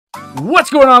What's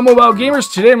going on, mobile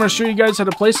gamers? Today I'm going to show you guys how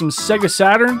to play some Sega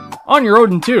Saturn on your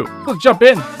Odin 2. Let's jump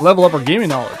in, level up our gaming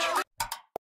knowledge.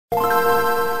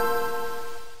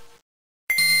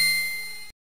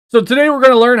 So today we're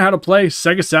going to learn how to play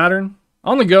Sega Saturn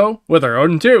on the go with our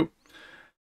Odin 2.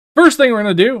 First thing we're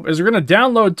going to do is we're going to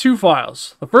download two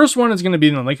files. The first one is going to be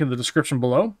in the link in the description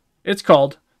below. It's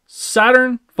called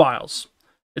Saturn Files.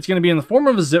 It's going to be in the form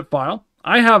of a zip file.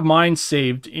 I have mine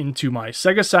saved into my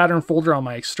Sega Saturn folder on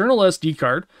my external SD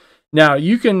card. Now,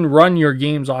 you can run your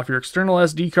games off your external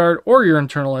SD card or your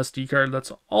internal SD card.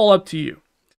 That's all up to you.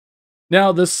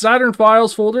 Now, this Saturn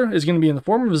Files folder is going to be in the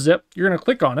form of a zip. You're going to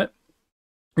click on it.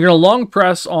 You're going to long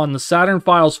press on the Saturn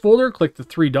Files folder, click the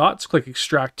three dots, click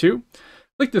Extract To.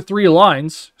 Click the three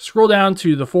lines, scroll down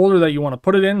to the folder that you want to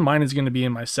put it in. Mine is going to be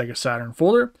in my Sega Saturn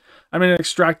folder. I'm going to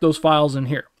extract those files in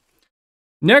here.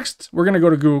 Next, we're going to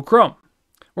go to Google Chrome.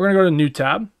 We're going to go to New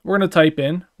tab. We're going to type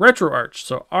in RetroArch.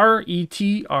 So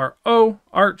R-E-T-R-O,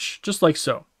 Arch, just like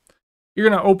so. You're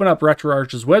going to open up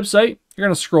RetroArch's website. You're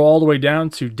going to scroll all the way down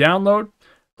to Download.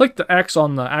 Click the X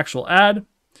on the actual ad.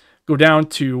 Go down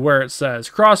to where it says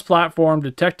Cross-Platform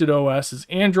Detected OS is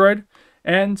Android.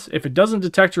 And if it doesn't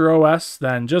detect your OS,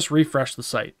 then just refresh the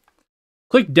site.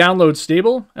 Click Download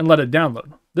Stable and let it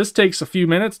download. This takes a few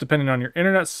minutes depending on your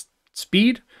internet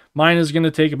speed. Mine is going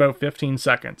to take about 15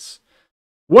 seconds.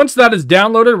 Once that is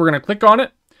downloaded, we're going to click on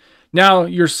it. Now,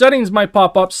 your settings might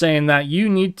pop up saying that you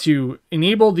need to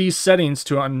enable these settings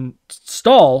to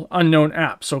install unknown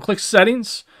apps. So click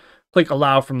Settings, click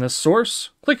Allow from this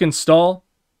source, click Install,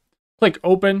 click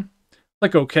Open,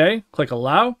 click OK, click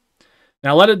Allow.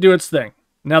 Now let it do its thing.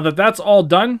 Now that that's all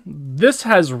done, this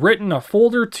has written a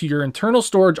folder to your internal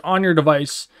storage on your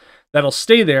device that'll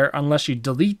stay there unless you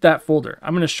delete that folder.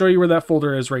 I'm going to show you where that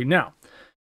folder is right now.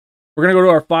 We're going to go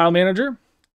to our file manager.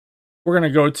 We're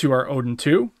going to go to our Odin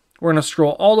 2. We're going to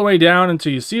scroll all the way down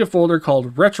until you see a folder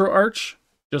called RetroArch,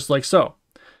 just like so.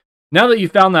 Now that you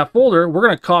found that folder, we're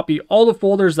going to copy all the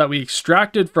folders that we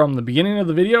extracted from the beginning of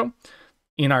the video.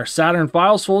 In our Saturn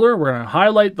Files folder, we're going to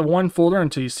highlight the one folder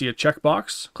until you see a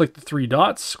checkbox. Click the three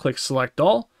dots, click Select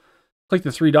All. Click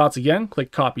the three dots again,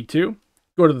 click Copy To.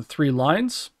 Go to the three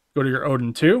lines, go to your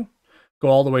Odin 2. Go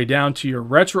all the way down to your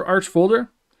RetroArch folder.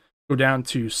 Go down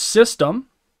to System.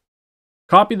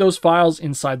 Copy those files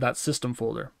inside that System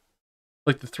folder.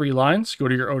 Click the three lines, go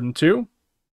to your Odin 2.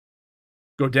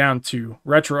 Go down to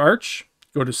RetroArch.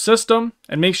 Go to System,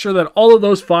 and make sure that all of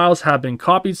those files have been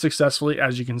copied successfully,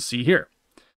 as you can see here.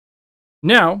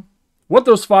 Now, what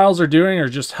those files are doing are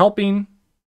just helping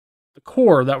the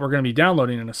core that we're going to be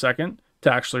downloading in a second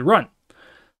to actually run.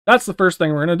 That's the first thing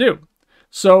we're going to do.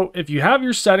 So if you have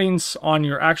your settings on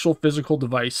your actual physical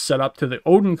device set up to the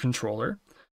Odin controller,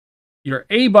 your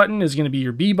A button is going to be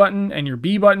your B button, and your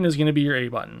B button is going to be your A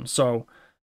button. So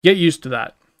get used to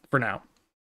that for now.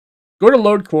 Go to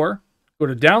Load Core, go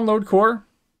to Download Core.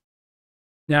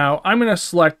 Now I'm going to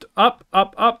select up,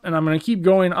 up, up, and I'm going to keep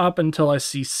going up until I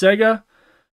see Sega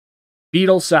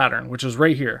Beetle Saturn, which is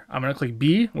right here. I'm going to click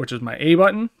B, which is my A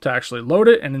button, to actually load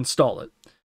it and install it.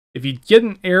 If you get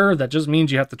an error, that just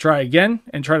means you have to try again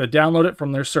and try to download it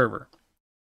from their server.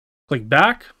 Click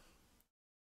back.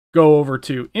 Go over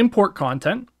to Import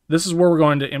Content. This is where we're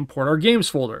going to import our games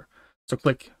folder. So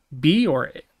click B,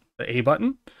 or the A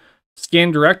button.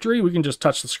 Scan directory. We can just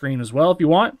touch the screen as well if you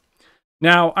want.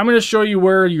 Now, I'm going to show you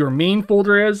where your main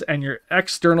folder is and your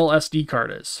external SD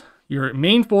card is. Your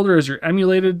main folder is your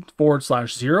emulated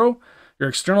 /0. Your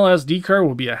external SD card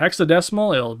will be a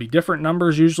hexadecimal. It'll be different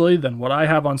numbers usually than what I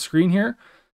have on screen here.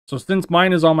 So since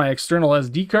mine is on my external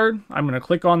SD card, I'm going to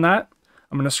click on that.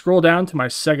 I'm going to scroll down to my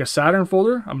Sega Saturn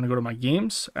folder. I'm going to go to my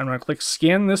games, and I'm going to click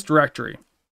Scan this directory.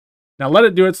 Now let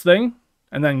it do its thing,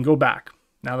 and then go back.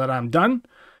 Now that I'm done,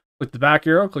 click the back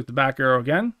arrow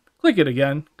again, click it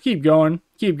again, keep going,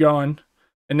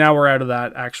 and now we're out of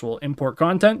that actual import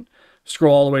content.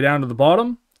 Scroll all the way down to the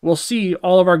bottom. We'll see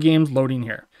all of our games loading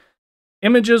here.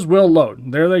 Images will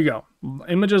load. There they go.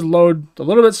 Images load a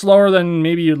little bit slower than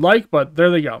maybe you'd like, but there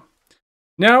they go.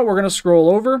 Now we're going to scroll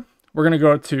over. We're going to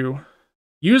go to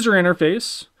User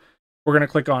Interface. We're going to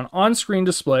click on On-Screen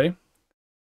Display,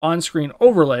 On-Screen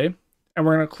Overlay, and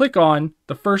we're going to click on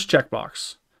the first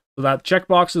checkbox. So that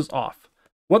checkbox is off.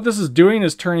 What this is doing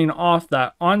is turning off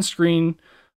that on-screen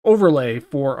overlay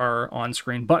for our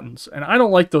on-screen buttons. And I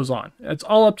don't like those on. It's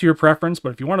all up to your preference,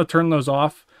 but if you want to turn those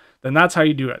off, then that's how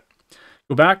you do it.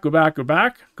 Go back, go back, go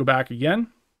back, go back again.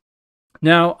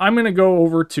 Now I'm going to go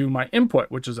over to my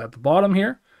input, which is at the bottom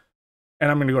here.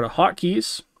 And I'm going to go to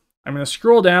Hotkeys. I'm going to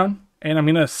scroll down, and I'm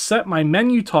going to set my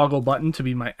menu toggle button to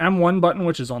be my M1 button,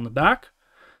 which is on the back,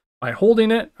 by holding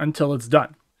it until it's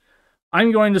done.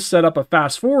 I'm going to set up a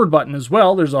fast forward button as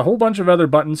well. There's a whole bunch of other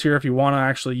buttons here if you want to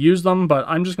actually use them, but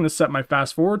I'm just going to set my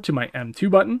fast forward to my M2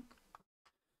 button,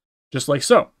 just like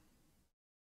so.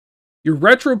 Your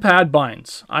retro pad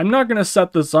binds. I'm not going to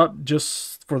set this up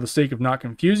just for the sake of not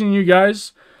confusing you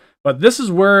guys, but this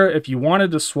is where if you wanted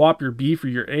to swap your B for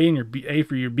your A and your A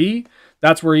for your B,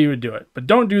 that's where you would do it. But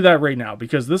don't do that right now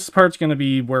because this part's going to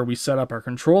be where we set up our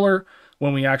controller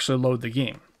when we actually load the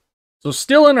game. So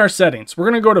still in our settings, we're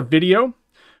going to go to video.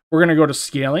 We're going to go to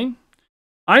scaling.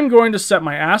 I'm going to set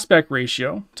my aspect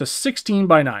ratio to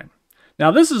 16:9. Now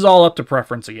this is all up to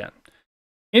preference again.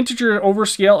 Integer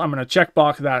overscale, I'm going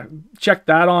to check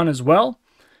that on as well.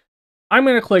 I'm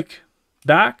going to click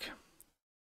back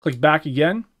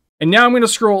again. And now I'm going to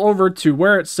scroll over to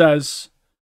where it says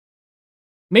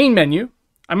main menu.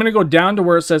 I'm going to go down to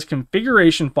where it says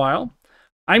configuration file.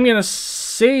 I'm going to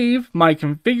save my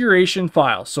configuration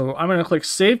file. So I'm going to click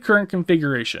save current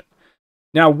configuration.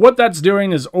 Now what that's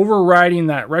doing is overriding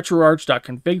that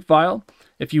retroarch.config file.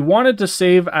 If you wanted to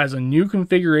save as a new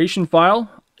configuration file,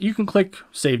 you can click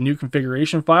save new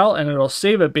configuration file and it'll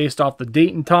save it based off the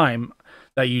date and time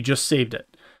that you just saved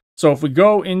it. So if we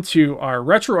go into our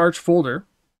RetroArch folder,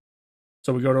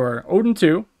 so we go to our Odin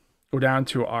 2, go down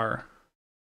to our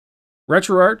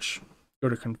RetroArch, go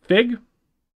to config,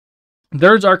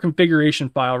 there's our configuration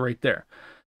file right there.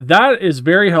 That is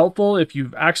very helpful if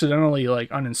you've accidentally like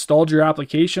uninstalled your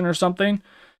application or something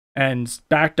and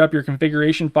backed up your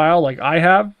configuration file like I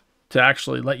have to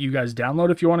actually let you guys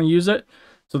download if you want to use it,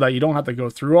 so that you don't have to go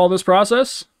through all this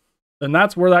process, then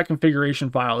that's where that configuration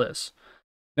file is.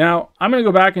 Now, I'm going to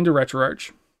go back into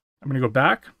RetroArch. I'm going to go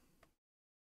back.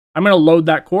 I'm going to load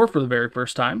that core for the very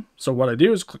first time. So what I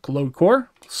do is click load core,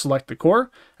 select the core,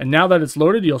 and now that it's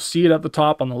loaded, you'll see it at the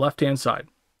top on the left-hand side.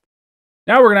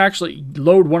 Now we're going to actually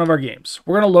load one of our games.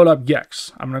 We're going to load up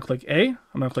Gex. I'm going to click A.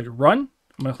 I'm going to click run.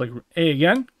 I'm going to click A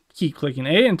again. Keep clicking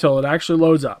A until it actually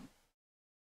loads up.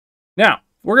 Now,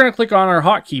 we're going to click on our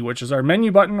hotkey, which is our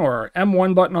menu button or our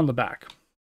M1 button on the back.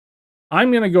 I'm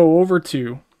going to go over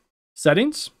to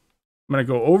settings. I'm going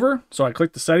to go over. So I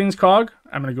click the settings cog.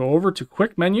 I'm going to go over to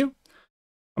quick menu.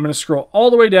 I'm going to scroll all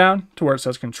the way down to where it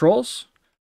says controls.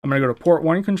 I'm going to go to port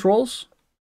 1 controls.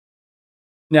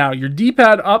 Now your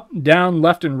D-pad up, down,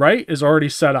 left, and right is already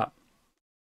set up.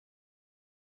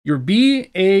 Your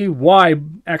B, A, Y,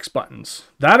 X buttons.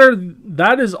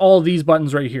 That is all these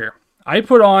buttons right here. I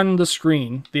put on the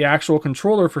screen the actual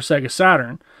controller for Sega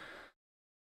Saturn.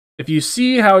 If you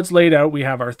see how it's laid out, we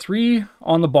have our 3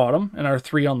 on the bottom and our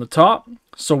 3 on the top.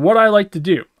 So what I like to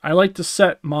do, I like to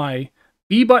set my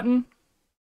B button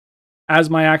as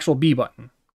my actual B button.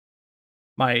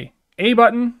 My A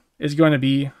button is going to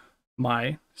be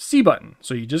my C button.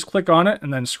 So you just click on it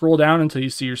and then scroll down until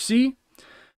you see your C.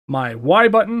 My Y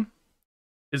button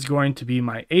is going to be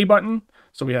my A button.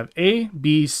 So we have A,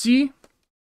 B, C.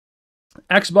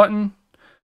 X button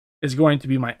is going to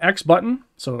be my X button.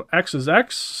 So X is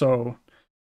X. So,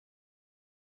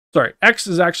 sorry, X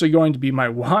is actually going to be my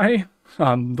Y,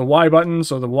 the Y button.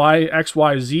 So the Y, X,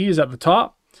 Y, Z is at the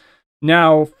top.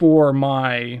 Now for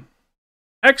my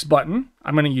X button,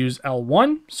 I'm going to use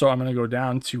L1. So I'm going to go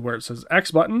down to where it says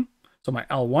X button. So my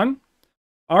L1.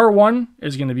 R1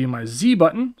 is going to be my Z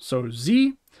button. So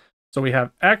Z. So we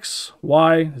have X,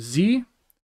 Y, Z,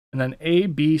 and then A,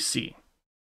 B, C.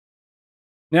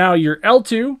 Now your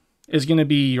L2 is going to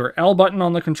be your L button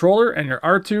on the controller, and your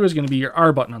R2 is going to be your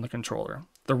R button on the controller.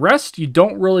 The rest you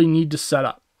don't really need to set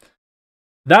up.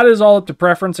 That is all up to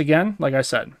preference again, like I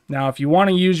said. Now if you want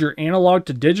to use your analog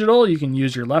to digital, you can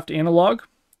use your left analog,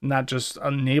 and that just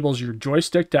enables your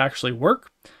joystick to actually work.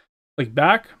 Click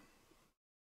back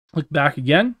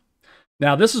again.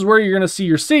 Now this is where you're going to see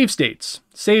your save states.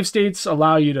 Save states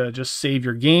allow you to just save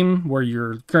your game where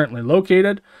you're currently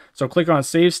located. So click on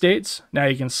save states. Now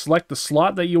you can select the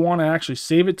slot that you want to actually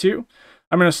save it to.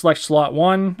 I'm going to select slot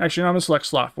 1. Actually, no, I'm going to select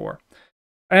slot 4.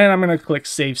 And I'm going to click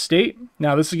save state.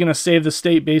 Now this is going to save the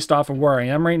state based off of where I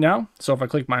am right now. So if I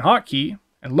click my hotkey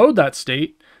and load that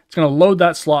state, it's going to load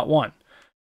that slot 1.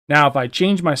 Now if I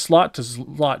change my slot to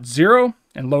slot 0,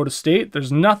 and load a state, there's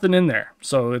nothing in there,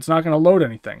 so it's not going to load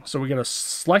anything. So we got to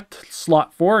select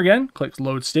slot 4 again, click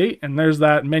load state, and there's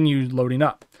that menu loading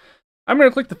up. I'm going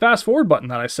to click the fast forward button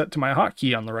that I set to my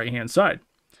hotkey on the right hand side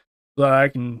so that I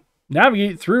can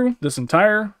navigate through this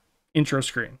entire intro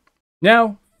screen.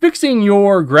 Now, fixing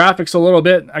your graphics a little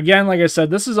bit, again, like I said,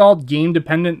 this is all game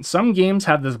dependent. Some games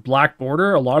have this black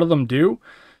border, a lot of them do.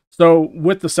 So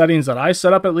with the settings that I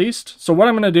set up at least. So what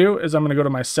I'm going to do is I'm going to go to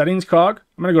my settings cog.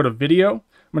 I'm going to go to video.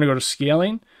 I'm going to go to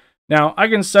scaling. Now I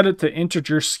can set it to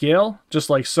integer scale just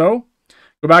like so.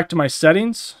 Go back to my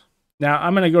settings. Now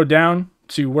I'm going to go down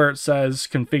to where it says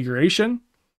configuration.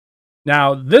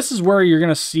 Now this is where you're going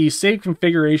to see save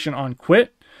configuration on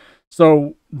quit.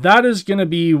 So that is going to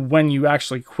be when you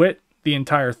actually quit the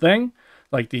entire thing,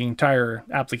 like the entire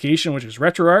application, which is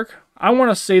RetroArch. I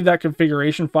want to save that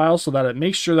configuration file so that it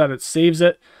makes sure that it saves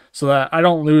it so that I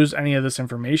don't lose any of this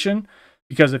information.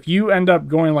 Because if you end up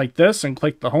going like this and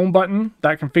click the home button,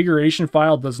 that configuration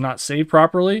file does not save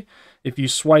properly if you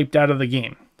swiped out of the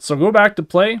game. So go back to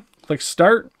play, click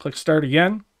start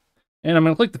again. And I'm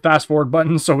going to click the fast forward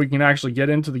button so we can actually get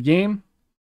into the game.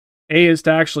 A is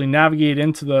to actually navigate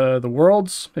into the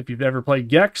worlds if you've ever played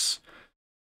Gex.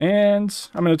 And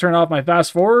I'm going to turn off my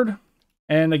fast forward.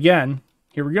 And again,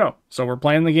 here we go. So we're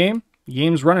playing the game. The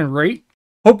game's running great.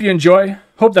 Hope you enjoy.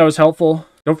 Hope that was helpful.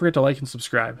 Don't forget to like and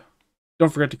subscribe. Don't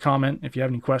forget to comment if you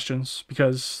have any questions,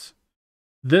 because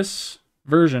this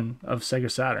version of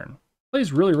Sega Saturn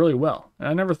plays really, really well. And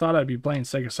I never thought I'd be playing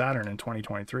Sega Saturn in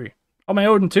 2023. On my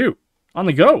Odin 2. On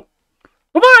the go.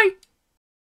 Bye-bye!